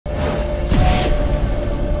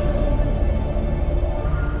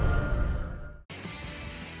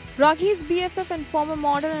Rakhi's BFF and former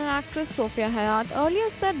model and actress Sofia Hayat earlier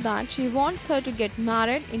said that she wants her to get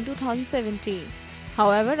married in 2017.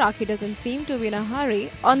 However, Rakhi doesn't seem to be in a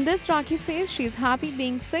hurry. On this, Rakhi says she's happy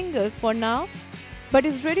being single for now, but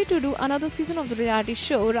is ready to do another season of the reality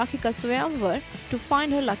show Rakhi Ka Swayamwar to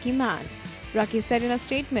find her lucky man. Rakhi said in a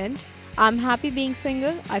statement, "I'm happy being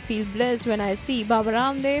single. I feel blessed when I see Baba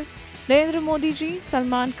Ramdev, Narendra Modi ji,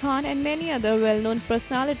 Salman Khan and many other well-known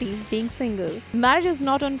personalities being single. Marriage is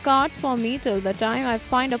not on cards for me till the time I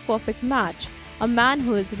find a perfect match, a man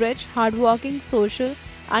who is rich, hardworking, social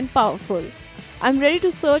and powerful. I'm ready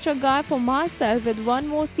to search a guy for myself with one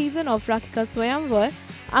more season of Rakhi Ka Swayamwar.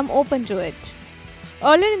 I'm open to it."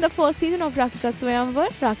 Earlier in the first season of Rakhi Ka Swayamwar,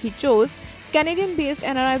 Rakhi chose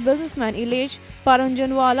Canadian-based NRI businessman Ilej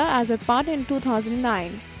Paranjanwala as her partner in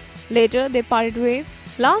 2009. Later, they parted ways.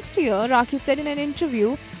 Last year, Rakhi said in an interview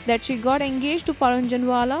that she got engaged to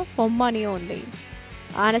Paranjanwala for money only.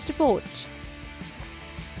 Honest report.